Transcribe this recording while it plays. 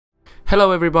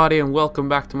Hello everybody and welcome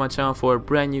back to my channel for a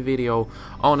brand new video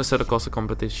on Assetto Corsa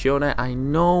Competizione. I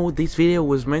know this video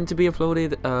was meant to be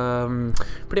uploaded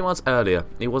pretty much earlier.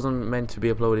 It wasn't meant to be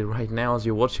uploaded right now as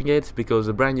you're watching it because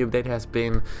the brand new update has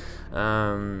been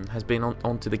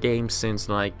onto the game since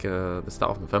like the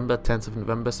start of November, 10th of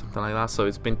November, something like that. So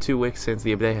it's been 2 weeks since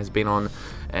the update has been on,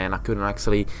 and I couldn't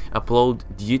actually upload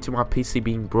due to my PC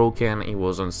being broken. It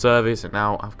was on service, and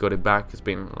now I've got it back. It's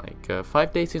been like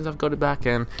 5 days since I've got it back,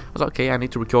 and I was like, okay, I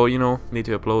need to record, need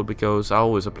to upload because I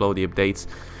always upload the updates.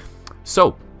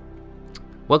 So,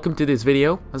 welcome to this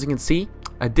video. As you can see,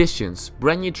 additions,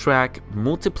 brand new track,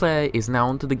 multiplayer is now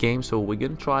onto the game, so we're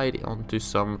gonna try it onto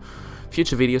some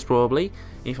future videos probably,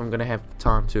 if I'm gonna have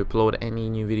time to upload any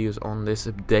new videos on this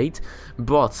update.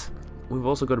 But we've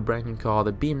also got a brand new car,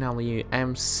 the BMW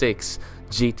M6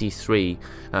 GT3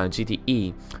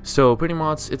 GTE. So pretty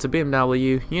much it's a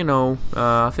BMW,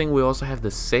 I think we also have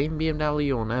the same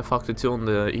BMW on F-Factor 2 on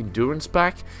the endurance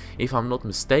pack, if I'm not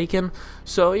mistaken.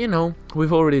 So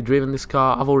we've already driven this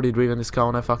car. I've already driven this car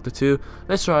on F-Factor 2.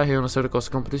 Let's try here on Assetto Corsa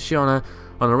Competizione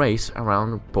on a race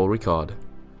around Paul Ricard.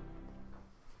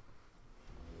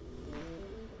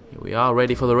 Here we are,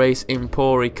 ready for the race in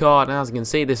Paul Ricard, and as you can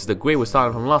see, this is the grid. We're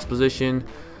starting from last position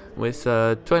with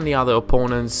 20 other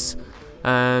opponents.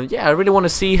 Yeah, I really want to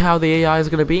see how the AI is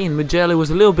going to be. And Mugello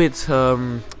was a little bit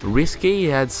risky. He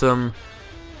had some...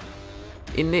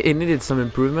 It needed some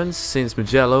improvements since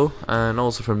Mugello and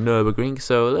also from Nürburgring.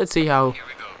 So let's see how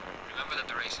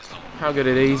good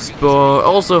it is, but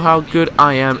also how good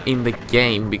I am in the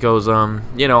game, because I'm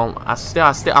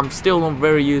still not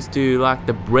very used to like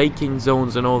the braking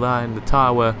zones and all that in the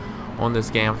tire wear on this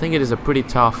game. I think it is a pretty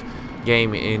tough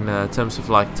game in terms of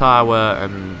like tire wear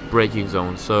and braking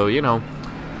zones. So I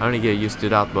only get used to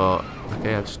that. But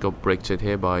okay, I just got brake checked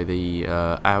here by the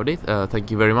Audi. Thank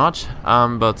you very much.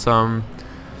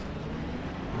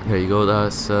 There you go.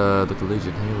 That's the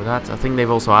collision here with that. I think they've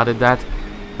also added that.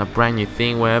 A brand new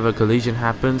thing, wherever collision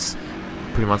happens,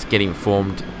 pretty much get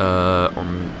informed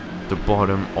on the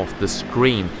bottom of the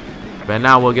screen. But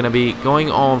now we're gonna be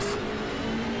going off.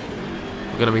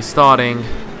 We're gonna be starting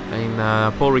in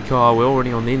Paul Ricard. We're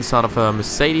already on the inside of a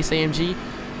Mercedes AMG.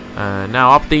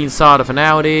 Now up the inside of an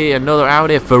Audi, another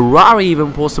Audi, a Ferrari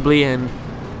even possibly, and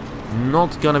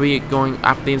not gonna be going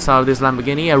up the inside of this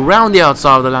Lamborghini. Around the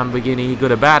outside of the Lamborghini, he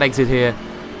got a bad exit here.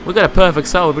 We got a perfect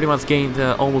start. We pretty much gained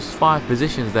almost 5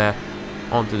 positions there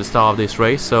onto the start of this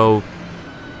race. So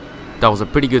that was a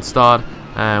pretty good start.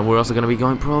 And we're also going to be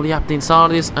going probably up the inside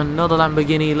of this. Another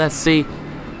Lamborghini. Let's see.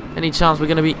 Any chance we're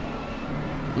going to be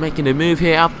making a move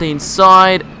here up the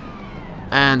inside.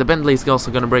 And the Bentley is also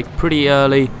going to brake pretty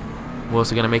early. We're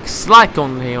also going to make a slight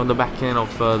contact here on the back end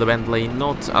of the Bentley.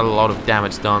 Not a lot of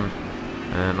damage done.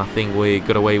 And I think we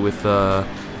got away with...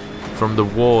 from the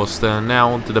worst. Now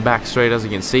onto the back straight. As you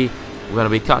can see, we're going to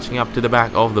be catching up to the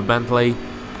back of the Bentley,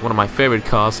 one of my favorite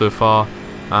cars so far.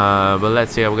 But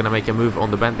let's see how we're going to make a move on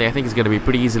the Bentley. I think it's going to be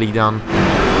pretty easily done.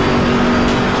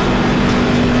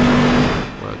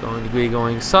 We're going to be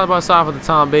going side by side for the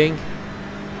time being.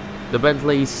 The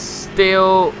Bentley is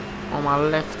still on my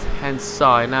left hand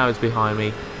side. Now it's behind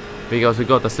me because we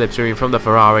got the slipstream from the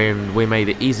Ferrari and we made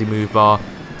the easy move bar.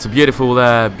 It's beautiful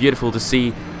there, beautiful to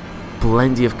see.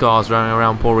 Plenty of cars running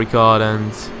around Paul Ricard,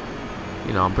 and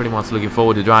I'm pretty much looking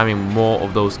forward to driving more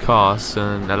of those cars.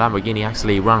 And the Lamborghini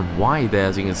actually ran wide there,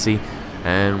 as you can see,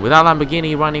 and with that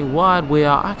Lamborghini running wide, we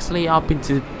are actually up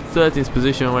into 13th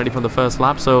position already from the first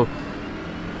lap. So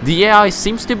the AI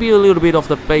seems to be a little bit off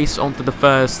the pace onto the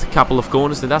first couple of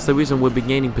corners, and that's the reason we've been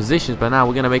gaining positions. But now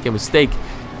we're gonna make a mistake,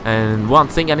 and one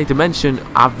thing I need to mention,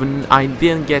 I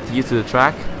didn't get used to the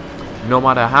track. No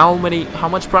matter how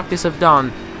much practice I've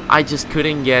done, I just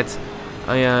couldn't get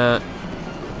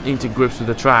into grips with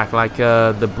the track. Like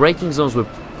the braking zones were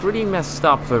pretty messed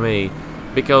up for me,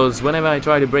 because whenever I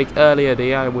tried to brake earlier,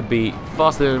 the AI would be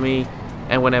faster than me,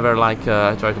 and whenever I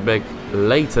tried to brake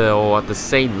later or at the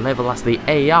same level as the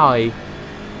AI,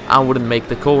 I wouldn't make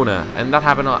the corner. And that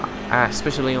happened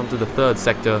especially onto the third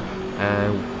sector,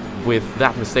 and with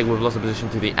that mistake we've lost a position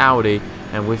to the Audi,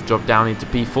 and we've dropped down into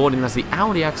P40. And as the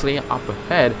Audi actually up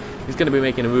ahead, he's going to be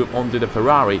making a move onto the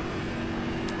Ferrari.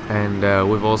 And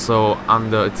we've also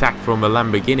under attack from a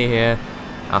Lamborghini here,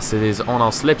 as it is on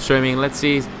our slipstreaming. Let's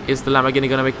see, is the Lamborghini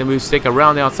going to make the move? Stick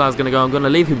around the outside is going to go. I'm going to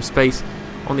leave him space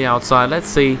on the outside. Let's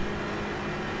see.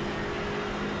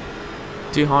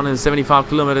 275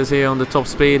 kilometers here on the top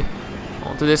speed.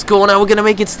 Onto this corner. We're going to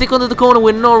make it. Stick onto the corner.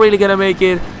 We're not really going to make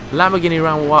it. Lamborghini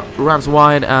runs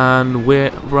wide, and we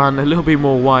run a little bit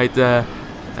more wide there.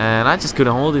 And I just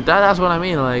couldn't hold it. That's what I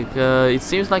mean. Like, it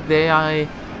seems like the AI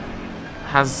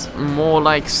has more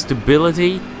like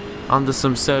stability under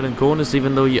some certain corners,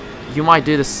 even though you might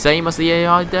do the same as the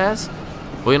AI does,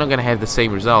 but you're not gonna have the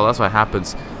same result. That's what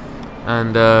happens.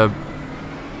 And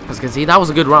as you can see, that was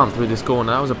a good run through this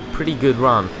corner. That was a pretty good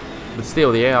run, but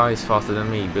still the AI is faster than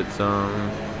me. But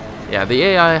yeah, the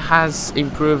AI has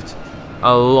improved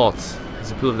a lot.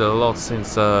 It's improved a lot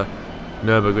since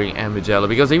Nürburgring and Mugello,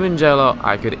 because even Mugello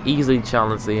I could easily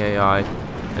challenge the AI,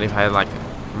 and if I had like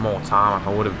more time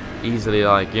I would have easily,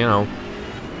 like, you know,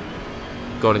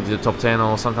 got into the top 10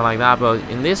 or something like that. But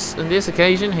in this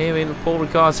occasion here in Paul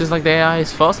Ricard, it's just like the AI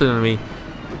is faster than me.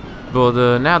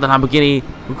 But now the Lamborghini,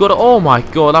 we've got oh my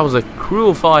god, that was a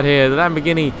cruel fight here. The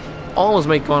Lamborghini almost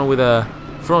made contact with the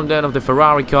front end of the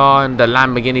Ferrari car, and the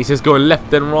Lamborghini is just going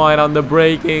left and right on the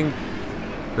braking.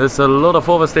 There's a lot of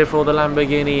oversteer for the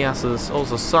Lamborghini, as there's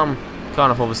also some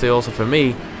kind of oversteer also for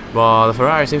me. But the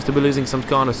Ferrari seems to be losing some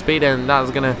kind of speed, and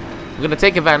we're gonna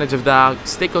take advantage of that.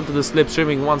 Stick onto the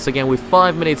slipstreaming once again with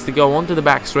 5 minutes to go onto the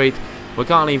back straight. We're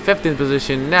currently in 15th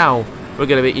position now. We're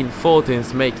gonna be in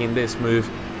 14th making this move,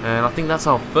 and I think that's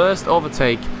our first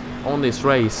overtake on this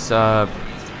race.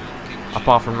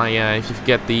 Apart from that, if you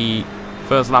forget the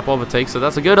first lap overtake, so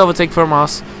that's a good overtake from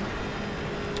us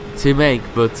to make.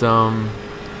 But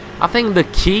I think the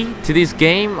key to this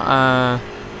game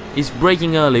is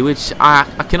braking early, which I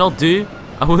cannot do.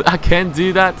 I can't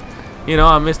do that. You know,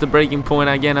 I missed the braking point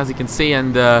again, as you can see,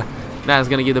 and that's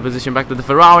going to give the position back to the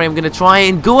Ferrari. I'm going to try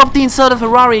and go up the inside of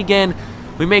Ferrari again.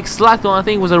 We make slack on, I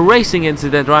think it was a racing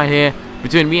incident right here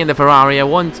between me and the Ferrari. I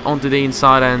went onto the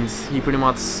inside and he pretty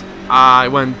much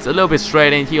went a little bit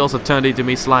straight in. He also turned into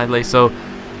me slightly, so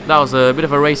that was a bit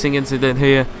of a racing incident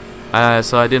here.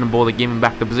 So I didn't bother giving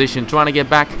back the position. Trying to get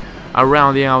back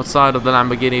around the outside of the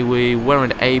Lamborghini, we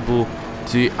weren't able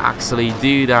to actually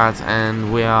do that,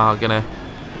 and we are going to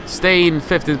stay in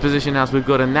 15th position as we've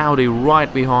got an Audi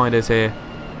right behind us here.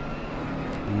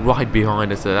 Right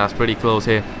behind us, that's pretty close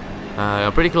here.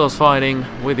 Pretty close fighting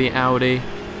with the Audi.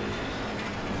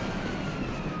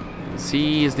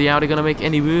 See, is the Audi going to make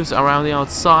any moves around the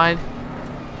outside?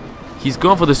 He's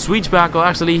gone for the switchback, or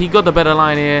actually he got the better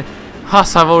line here.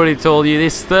 As I've already told you,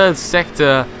 this third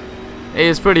sector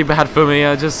is pretty bad for me.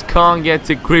 I just can't get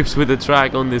to grips with the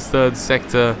track on this third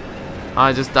sector.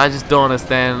 I just don't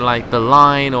understand, like, the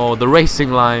line or the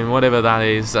racing line, whatever that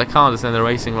is. I can't understand the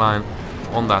racing line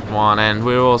on that one, and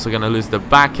we're also going to lose the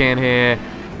back end here.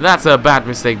 That's a bad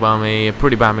mistake by me, a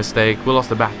pretty bad mistake. We lost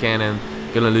the back end and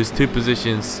going to lose 2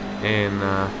 positions in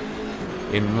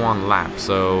 1 lap.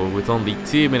 So with only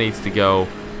 2 minutes to go,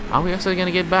 are we actually going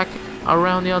to get back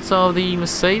around the outside of the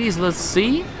Mercedes? Let's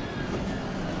see.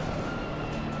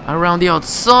 Around the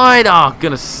outside,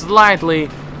 gonna slightly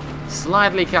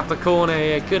cut the corner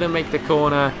here. Couldn't make the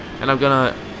corner, and I'm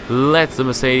gonna let the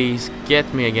Mercedes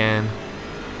get me again.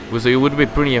 So it would be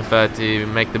pretty unfair to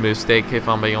make the mistake, if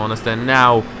I'm being honest. And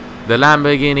now the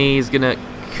Lamborghini is gonna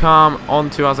come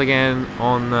onto us again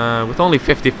on with only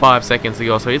 55 seconds to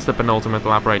go. So it's the penultimate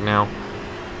lap right now,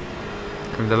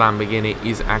 and the Lamborghini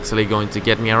is actually going to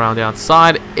get me around the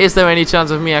outside. Is there any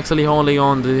chance of me actually holding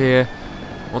on to here?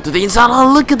 Onto the inside.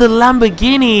 Oh, look at the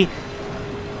Lamborghini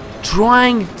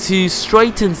trying to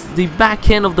straighten the back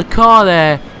end of the car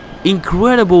there.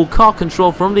 Incredible car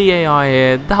control from the AI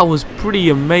here. That was pretty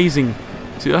amazing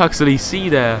to actually see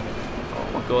there.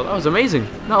 Oh my god, that was amazing.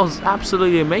 That was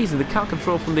absolutely amazing. The car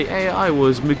control from the AI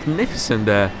was magnificent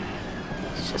there.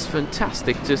 It's just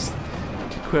fantastic, just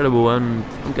incredible. And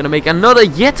I'm gonna make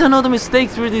yet another mistake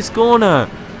through this corner.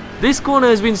 This corner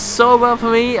has been so bad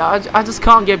for me. I just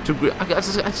can't get to I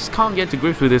just can't get to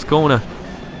grips with this corner.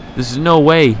 There's no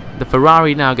way. The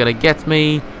Ferrari now gonna get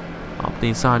me. Up the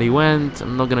inside he went.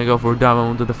 I'm not gonna go for a dive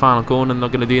onto the final corner. I'm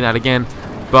not gonna do that again.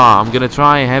 But I'm gonna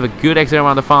try and have a good exit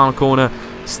around the final corner.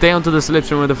 Stay onto the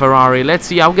slipstream with the Ferrari. Let's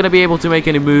see. I'm gonna be able to make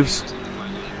any moves.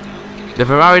 The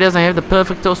Ferrari doesn't have the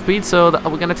perfect top speed, so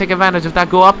we're gonna take advantage of that.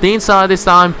 Go up the inside this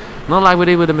time. Not like we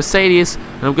did with the Mercedes.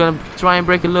 And I'm gonna try and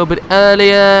brake a little bit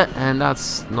earlier, and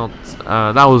that's not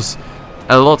that was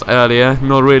a lot earlier.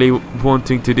 Not really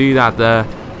wanting to do that there.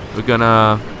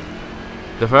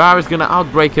 The Ferrari's gonna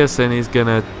outbrake us, and he's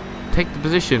gonna take the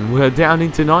position. We're down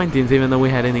into 19th, even though we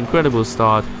had an incredible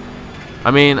start.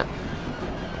 I mean,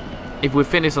 if we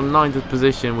finish on 9th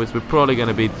position, which we're probably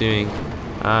gonna be doing,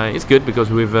 it's good because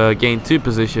we've gained 2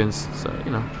 positions. So,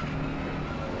 you know,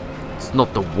 it's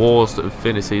not the worst of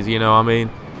finishes, you know. I mean,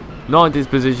 19th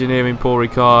position here in Paul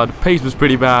Ricard. Pace was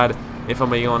pretty bad, if I'm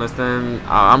being honest, and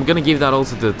I'm gonna give that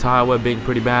also to the tire wear being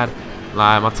pretty bad.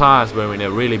 Like, my tires were in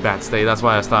a really bad state. That's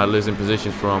why I started losing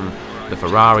positions from the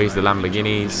Ferraris, the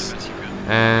Lamborghinis,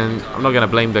 and I'm not gonna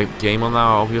blame the game on that.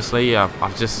 Obviously,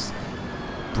 I've just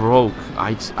broke.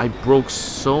 I broke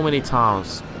so many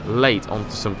times late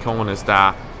onto some corners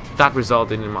that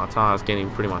resulted in my tires getting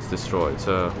pretty much destroyed.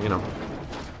 So, you know,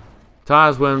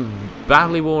 tires went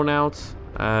badly worn out.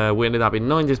 We ended up in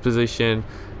 90th position.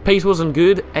 Pace wasn't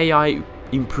good. AI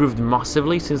improved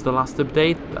massively since the last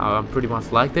update. I pretty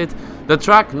much liked it. The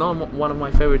track, not one of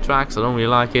my favorite tracks. I don't really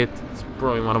like it. It's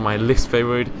probably one of my least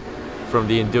favorite from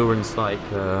the endurance, like,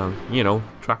 you know,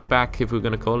 track pack, if we're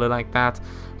gonna call it like that.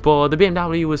 But the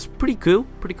BMW was pretty cool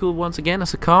once again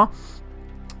as a car.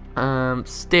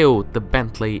 Still, the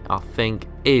Bentley, I think,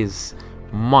 is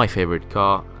my favorite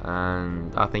car,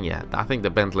 and I think the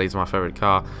Bentley is my favorite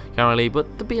car currently.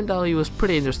 But the BMW was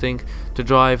pretty interesting to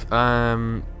drive.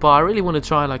 But I really want to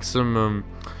try like some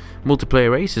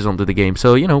multiplayer races onto the game.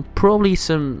 So, you know, probably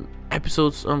some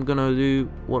episodes. I'm gonna do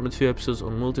 1 or 2 episodes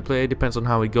on multiplayer. Depends on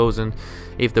how it goes and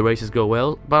if the races go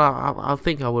well. But I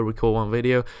think I will record one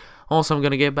video. Also, I'm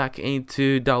gonna get back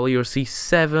into WRC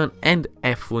 7 and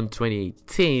F1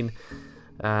 2018.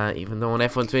 Even though on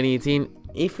F1 2018,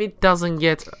 if it doesn't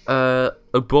get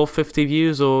above 50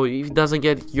 views, or if it doesn't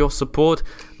get your support,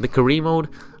 the career mode,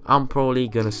 I'm probably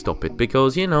gonna stop it,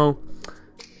 because, you know,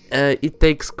 it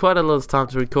takes quite a lot of time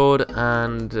to record,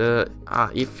 and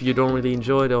if you don't really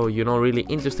enjoy it or you're not really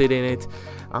interested in it,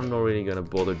 I'm not really gonna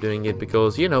bother doing it,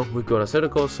 because, you know, we've got Assetto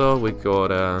Corsa, we've got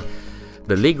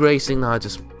the league racing. I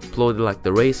just uploaded like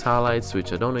the race highlights,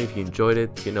 which I don't know if you enjoyed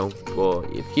it, you know.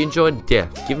 But if you enjoyed it, yeah,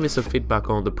 give me some feedback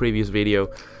on the previous video,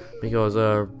 because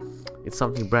it's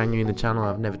something brand new in the channel.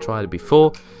 I've never tried it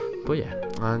before. But yeah,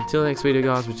 until the next video,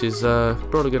 guys, which is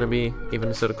probably gonna be even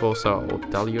Assetto Corsa or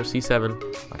WRC 7.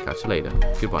 I'll catch you later.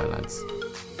 Goodbye, lads.